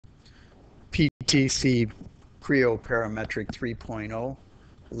PTC Creo Parametric 3.0,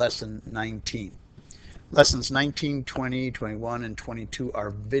 Lesson 19. Lessons 19, 20, 21, and 22 are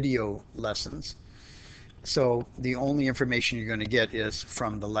video lessons. So the only information you're going to get is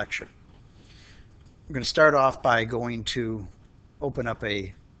from the lecture. We're going to start off by going to open up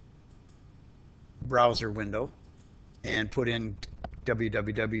a browser window and put in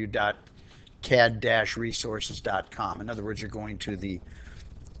www.cad-resources.com. In other words, you're going to the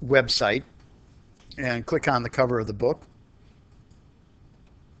website and click on the cover of the book.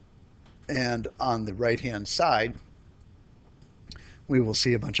 And on the right-hand side, we will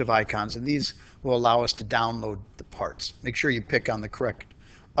see a bunch of icons, and these will allow us to download the parts. Make sure you pick on the correct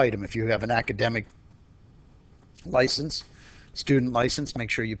item. If you have an academic license, student license, make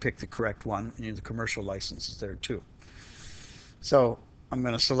sure you pick the correct one, and the commercial license is there too. So I'm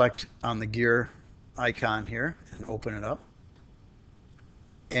going to select on the gear icon here and open it up,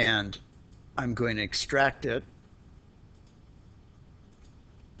 and I'm going to extract it,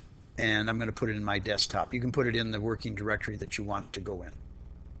 and I'm going to put it in my desktop. You can put it in the working directory that you want to go in.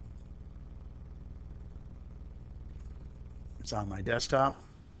 It's on my desktop,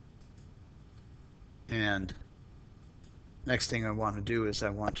 and next thing I want to do is I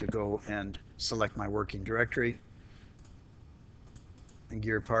want to go and select my working directory and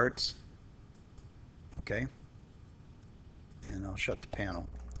gear parts. Okay, and I'll shut the panel.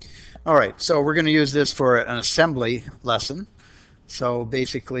 All right, so we're going to use this for an assembly lesson. So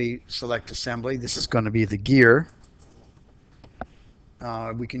basically select assembly. This is going to be the gear.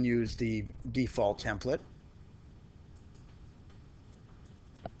 We can use the default template.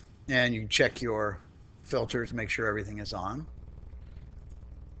 And you can check your filters, make sure everything is on.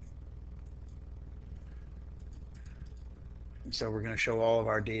 So we're going to show all of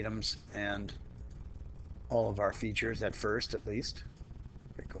our datums and all of our features at first, at least.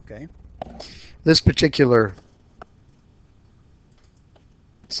 Click OK. This particular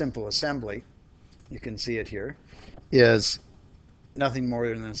simple assembly, you can see it here, is nothing more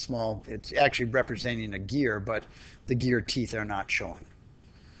than a small, it's actually representing a gear, but the gear teeth are not showing.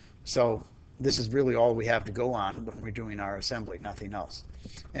 So this is really all we have to go on when we're doing our assembly, nothing else.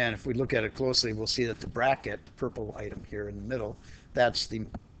 And if we look at it closely, we'll see that the bracket, the purple item here in the middle, that's the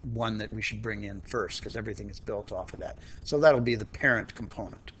one that we should bring in first, because everything is built off of that. So that'll be the parent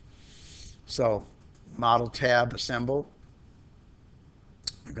component. So model tab, assemble.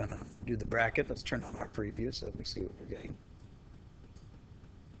 We're going to do the bracket. Let's turn on our preview so that we see what we're getting.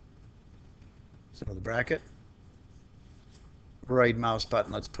 So the bracket, right mouse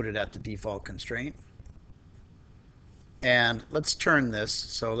button, let's put it at the default constraint. And let's turn this.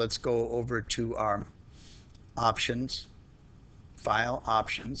 So let's go over to our options, file,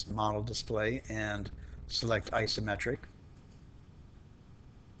 options, model display, and select isometric.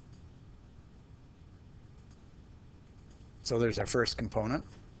 So there's our first component,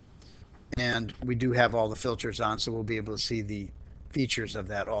 and we do have all the filters on, so we'll be able to see the features of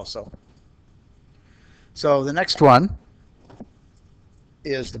that also. So the next one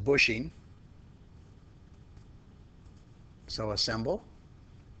is the bushing. So assemble,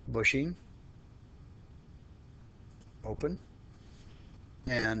 bushing, open,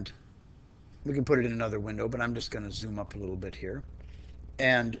 and we can put it in another window, but I'm just going to zoom up a little bit here.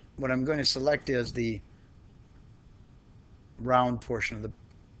 And what I'm going to select is the round portion of the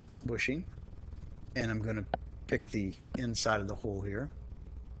bushing, and I'm going to pick the inside of the hole here,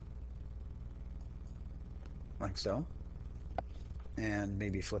 like so, and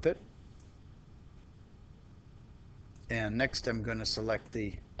maybe flip it. And next I'm going to select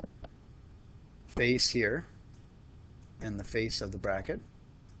the face here and the face of the bracket.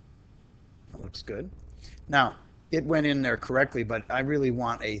 That looks good. Now it went in there correctly, but I really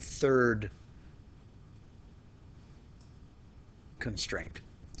want a third constraint.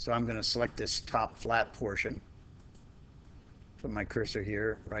 So I'm going to select this top flat portion. Put my cursor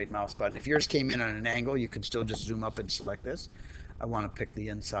here, right mouse button. If yours came in on an angle, you can still just zoom up and select this. I want to pick the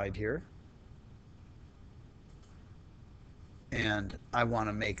inside here. And I want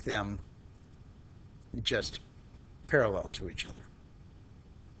to make them just parallel to each other.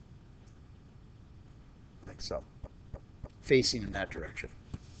 Like so. Facing in that direction.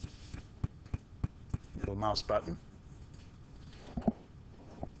 Little mouse button.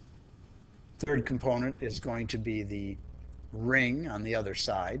 Third component is going to be the ring on the other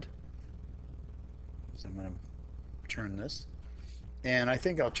side. So I'm going to turn this. And I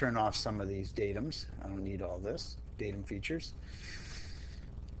think I'll turn off some of these datums. I don't need all this. Datum features.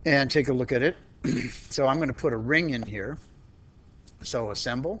 And take a look at it. So I'm going to put a ring in here. So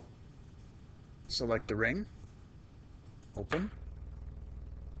assemble. Select the ring. Open.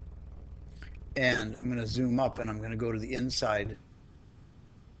 And I'm going to zoom up, and I'm going to go to the inside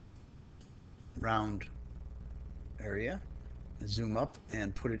round area, zoom up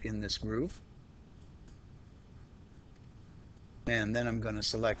and put it in this groove. And then I'm going to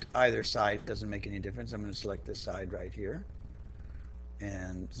select either side. Doesn't make any difference. I'm going to select this side right here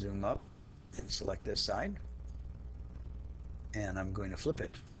and zoom up and select this side. And I'm going to flip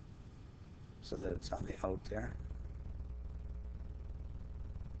it so that it's on the out there.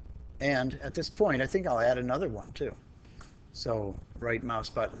 And at this point, I think I'll add another one too. So right mouse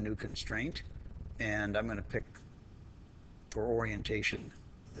button, new constraint, and I'm going to pick for orientation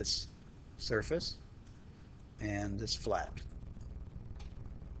this surface and this flat.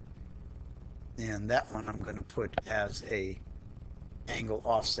 And that one I'm going to put as a angle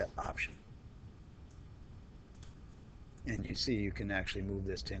offset option. And you see you can actually move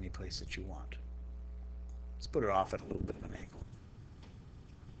this to any place that you want. Let's put it off at a little bit of an angle.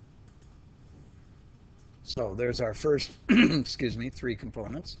 So there's our first, excuse me, 3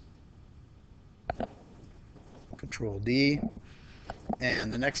 components. Control D.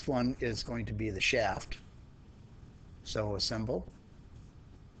 And the next one is going to be the shaft. So assemble.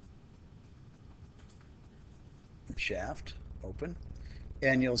 Shaft, open.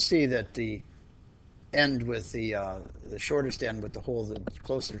 And you'll see that the end with the shortest end with the hole that's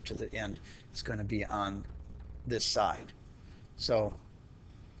closer to the end is going to be on this side. So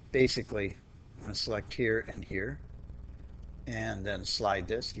basically, I'm going to select here and here, and then slide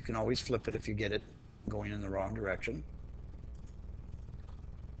this. You can always flip it if you get it going in the wrong direction.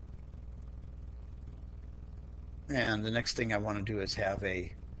 And the next thing I want to do is have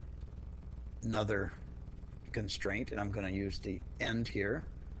another constraint, and I'm going to use the end here,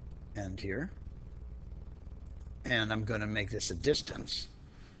 and I'm going to make this a distance,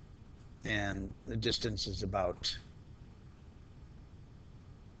 and the distance is about,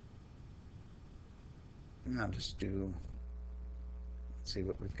 I'll just do, let's see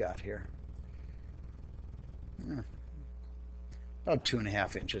what we've got here, about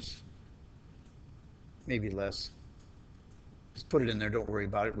 2.5 inches, maybe less. Just put it in there, don't worry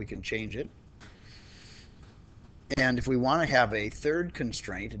about it, we can change it. And if we want to have a third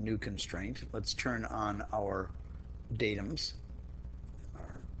constraint, a new constraint, let's turn on our datums,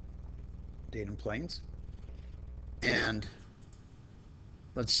 our datum planes, and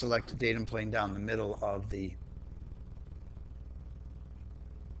let's select a datum plane down the middle of the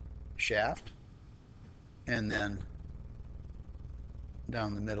shaft, and then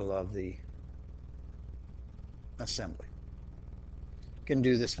down the middle of the assembly. You can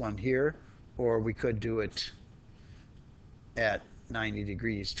do this one here, or we could do it at 90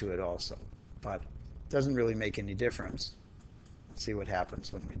 degrees to it also, but it doesn't really make any difference. Let's see what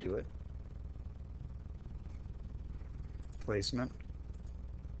happens when we do it. Placement,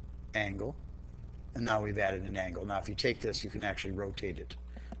 angle, and now we've added an angle. Now if you take this, you can actually rotate it.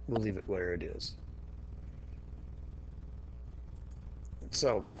 We'll leave it where it is.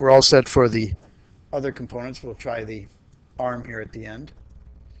 So we're all set for the other components. We'll try the arm here at the end.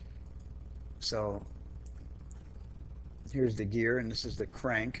 So here's the gear, and this is the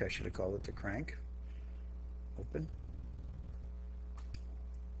crank. I should have called it the crank. Open.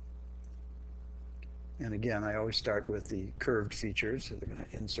 And again, I always start with the curved features, so they're going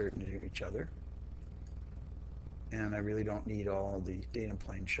to insert into each other. And I really don't need all the datum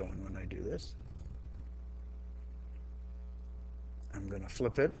planes shown when I do this. I'm going to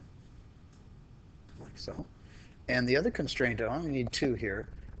flip it, like so. And the other constraint, I only need 2 here.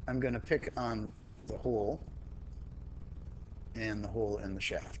 I'm going to pick on the hole and the hole in the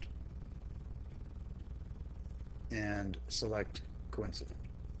shaft, and select coincident.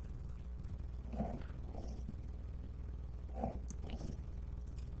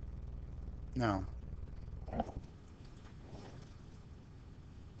 Now,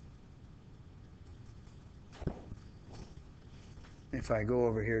 if I go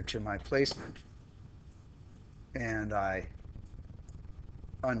over here to my placement and I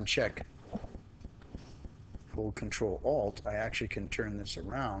uncheck, hold Control Alt, I actually can turn this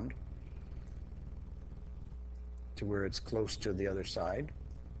around to where it's close to the other side,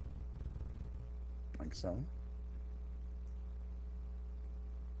 like so.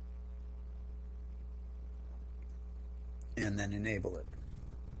 And then enable it.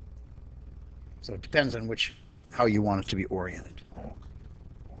 So it depends on how you want it to be oriented.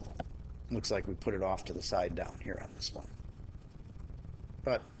 Looks like we put it off to the side down here on this one,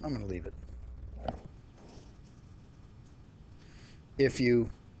 but I'm going to leave it. If you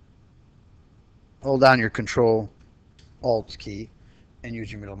hold down your Control Alt key and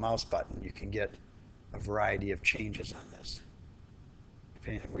use your middle mouse button, you can get a variety of changes on this,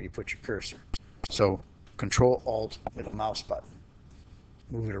 depending on where you put your cursor. So Control Alt with a mouse button.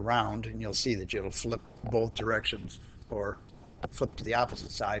 Move it around and you'll see that it'll flip both directions, or flip to the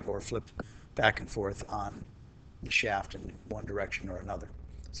opposite side, or flip back and forth on the shaft in one direction or another.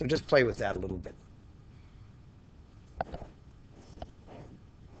 So just play with that a little bit.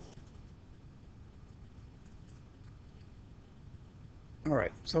 All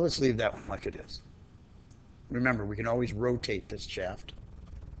right, so let's leave that one like it is. Remember, we can always rotate this shaft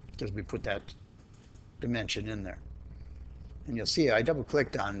because we put that dimension in there. And you'll see I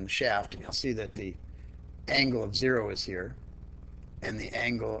double-clicked on the shaft, and you'll see that the angle of 0 is here, and the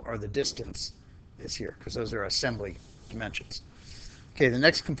angle or the distance is here, because those are assembly dimensions. Okay, the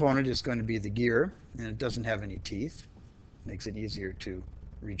next component is going to be the gear, and it doesn't have any teeth. Makes it easier to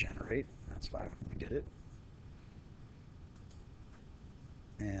regenerate. That's why we did it.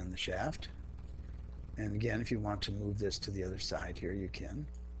 And the shaft. And again, if you want to move this to the other side here, you can.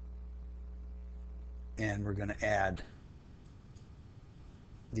 And we're going to add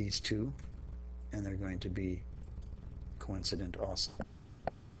these two, and they're going to be coincident also.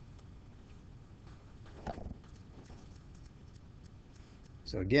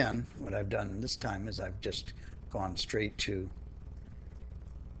 So again, what I've done this time is I've just gone straight to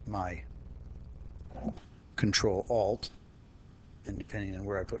my Control Alt, and depending on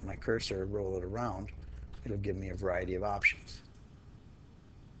where I put my cursor, roll it around, it'll give me a variety of options.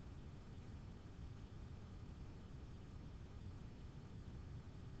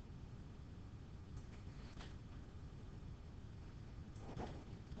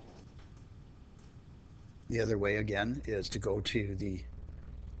 The other way, again, is to go to the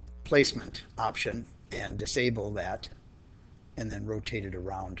placement option and disable that, and then rotate it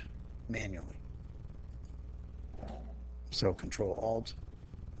around manually. So Control Alt,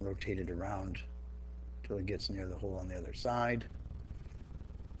 rotate it around until it gets near the hole on the other side.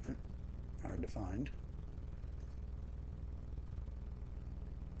 Hard to find.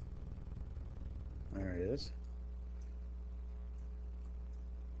 There it is.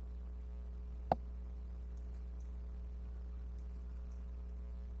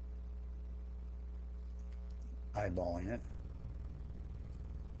 Eyeballing it.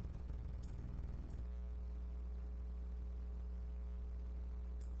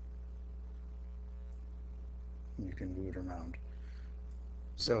 You can move it around.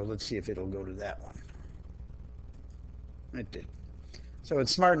 So let's see if it'll go to that one. It did. So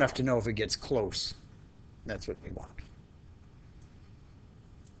it's smart enough to know if it gets close. That's what we want.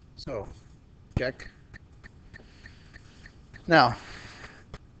 So check. Now,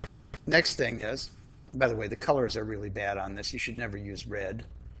 next thing is, by the way, the colors are really bad on this. You should never use red.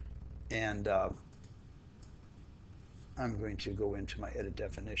 And I'm going to go into my edit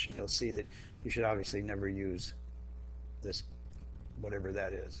definition. You'll see that you should obviously never use this, whatever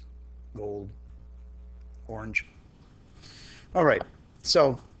that is, gold, orange. All right, so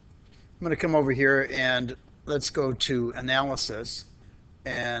I'm going to come over here and let's go to analysis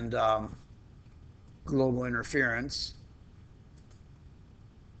and global interference.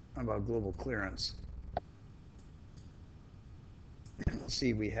 How about global clearance? And we'll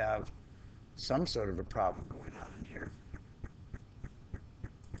see we have some sort of a problem going on in here.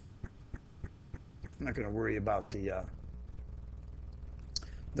 I'm not going to worry about the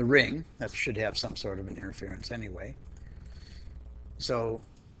ring. That should have some sort of an interference anyway. So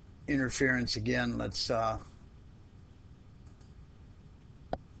interference again, let's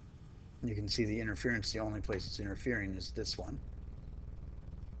you can see the interference, the only place it's interfering is this one.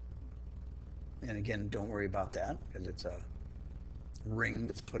 And again, don't worry about that because it's a ring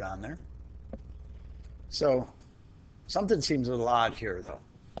that's put on there. So something seems a little odd here though.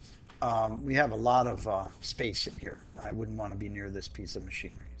 We have a lot of space in here. I wouldn't want to be near this piece of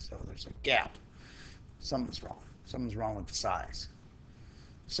machinery. So there's a gap. Something's wrong. Something's wrong with the size.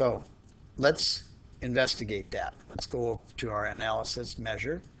 So let's investigate that. Let's go to our analysis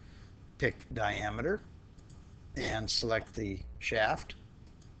measure, pick diameter, and select the shaft.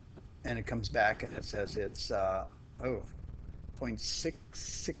 And it comes back and it says it's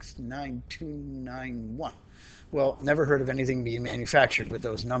 0.669291. Well, never heard of anything being manufactured with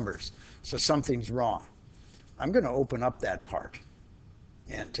those numbers. So something's wrong. I'm going to open up that part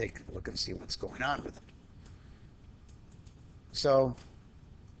and take a look and see what's going on with it. So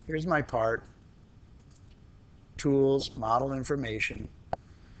here's my part. Tools, model information,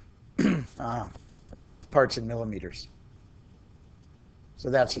 parts in millimeters. So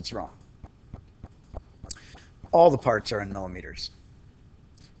that's what's wrong. All the parts are in millimeters,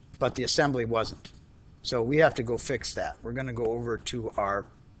 but the assembly wasn't. So we have to go fix that. We're going to go over to our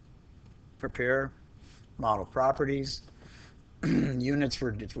prepare model properties, units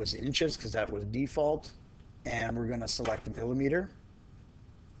it was inches because that was default. And we're going to select the millimeter,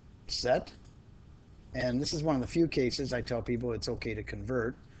 set. And this is one of the few cases I tell people it's okay to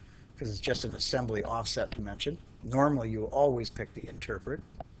convert because it's just an assembly offset dimension. Normally you always pick the interpret.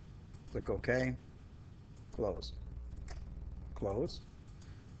 Click OK, close, close.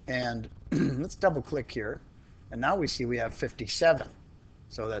 And let's double click here. And now we see we have 57.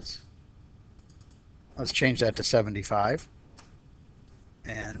 So let's change that to 75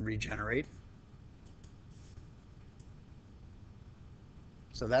 and regenerate.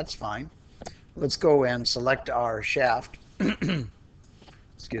 So that's fine. Let's go and select our shaft.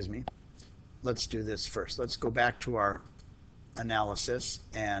 Excuse me. Let's do this first. Let's go back to our analysis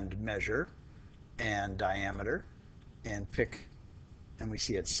and measure and diameter and pick, and we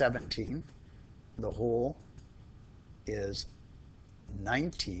see it's 17. The hole is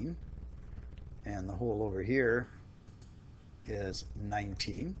 19, and the hole over here is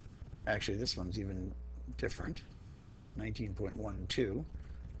 19. Actually, this one's even different, 19.12,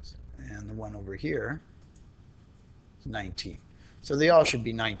 and the one over here is 19. So they all should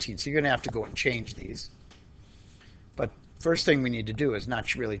be 19. So you're going to have to go and change these. But first thing we need to do is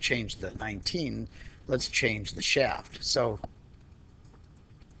not really change the 19. Let's change the shaft. So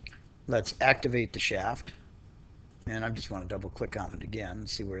let's activate the shaft. And I just want to double click on it again and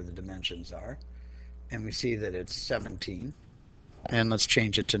see where the dimensions are. And we see that it's 17. And let's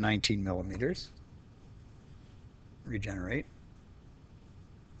change it to 19 millimeters. Regenerate.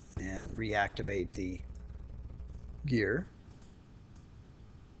 And reactivate the gear.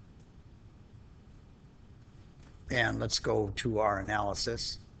 And let's go to our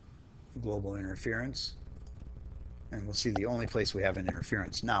analysis, global interference. And we'll see the only place we have an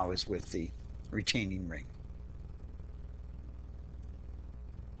interference now is with the retaining ring.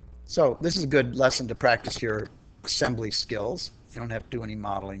 So this is a good lesson to practice your assembly skills. You don't have to do any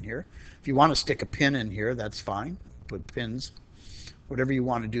modeling here. If you want to stick a pin in here, that's fine. Put pins. Whatever you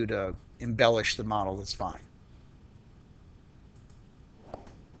want to do to embellish the model, that's fine.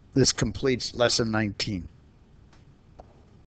 This completes lesson 19.